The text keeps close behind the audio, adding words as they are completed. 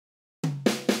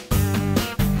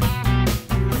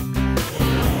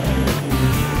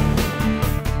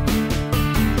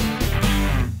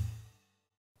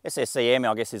SSCM,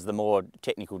 I guess, is the more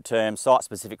technical term.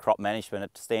 Site-specific crop management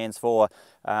it stands for,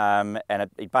 and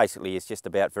it basically is just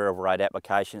about variable rate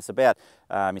application. It's about,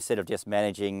 instead of just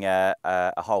managing a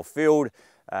whole field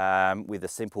with a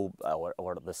simple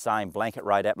or the same blanket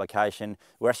rate application,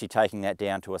 we're actually taking that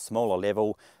down to a smaller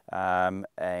level,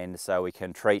 and so we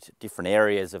can treat different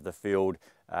areas of the field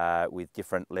with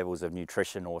different levels of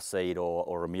nutrition or seed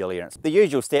or emollients. The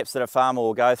usual steps that a farmer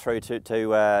will go through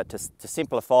to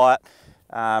simplify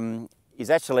it is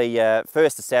actually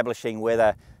first establishing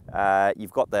whether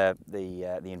you've got the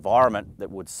environment that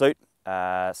would suit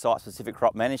site-specific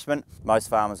crop management. Most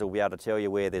farmers will be able to tell you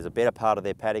where there's a better part of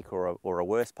their paddock or a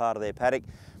worse part of their paddock.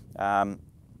 And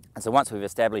so once we've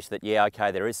established that, yeah,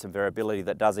 okay, there is some variability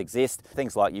that does exist,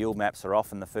 things like yield maps are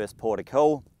often the first port of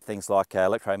call. Things like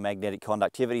electromagnetic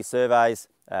conductivity surveys,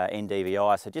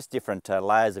 NDVI, so just different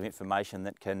layers of information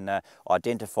that can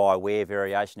identify where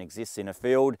variation exists in a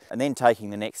field, and then taking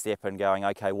the next step and going,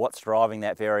 okay, what's driving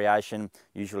that variation?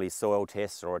 Usually soil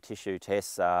tests or tissue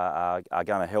tests are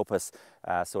going to help us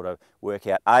sort of work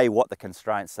out A, what the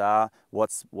constraints are,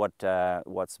 what's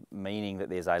meaning that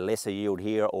there's a lesser yield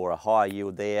here or a higher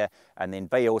yield there, and then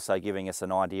B, also giving us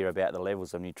an idea about the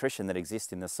levels of nutrition that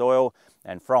exist in the soil,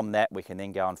 and from that we can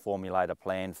then go and formulate a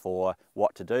plan for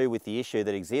what to do with the issue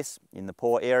that exists in the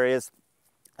poor areas.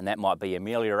 And that might be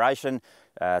amelioration,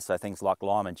 so things like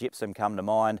lime and gypsum come to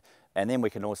mind. And then we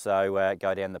can also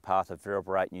go down the path of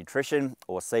variable rate nutrition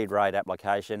or seed rate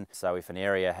application. So if an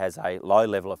area has a low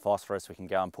level of phosphorus, we can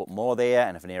go and put more there,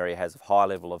 and if an area has a high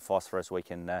level of phosphorus, we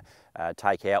can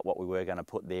take out what we were going to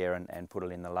put there and put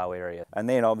it in the low area. And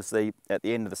then obviously at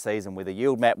the end of the season with a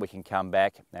yield map, we can come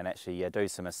back and actually do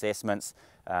some assessments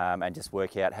and just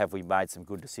work out, have we made some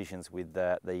good decisions with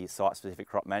the site-specific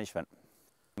crop management.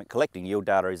 Collecting yield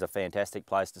data is a fantastic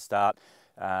place to start.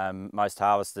 Most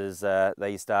harvesters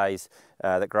these days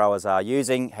that growers are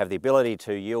using have the ability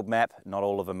to yield map. Not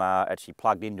all of them are actually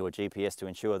plugged into a GPS to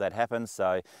ensure that happens,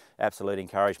 so absolute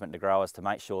encouragement to growers to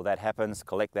make sure that happens,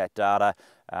 collect that data.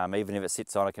 Even if it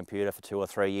sits on a computer for 2 or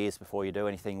 3 years before you do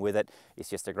anything with it, it's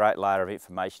just a great layer of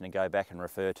information to go back and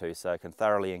refer to, so I can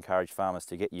thoroughly encourage farmers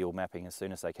to get yield mapping as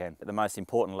soon as they can. The most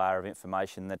important layer of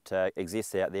information that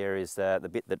exists out there is the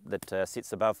bit that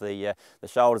sits above the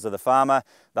shoulders of the farmer.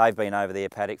 They've been over their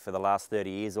paddock for the last 30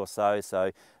 years or so,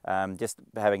 so just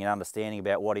having an understanding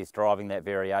about what is driving that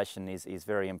variation is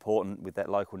very important, with that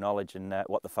local knowledge and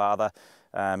what the father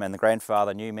and the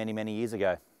grandfather knew many, many years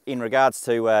ago. In regards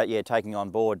to taking on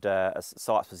board a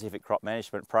site-specific crop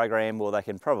management program, well, they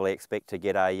can probably expect to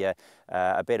get a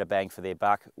better bang for their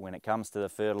buck when it comes to the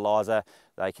fertiliser.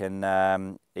 They can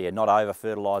not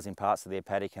over-fertilise in parts of their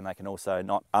paddock, and they can also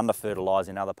not under-fertilise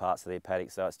in other parts of their paddock.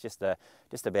 So it's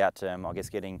just about, I guess,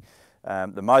 getting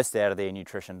the most out of their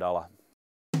nutrition dollar.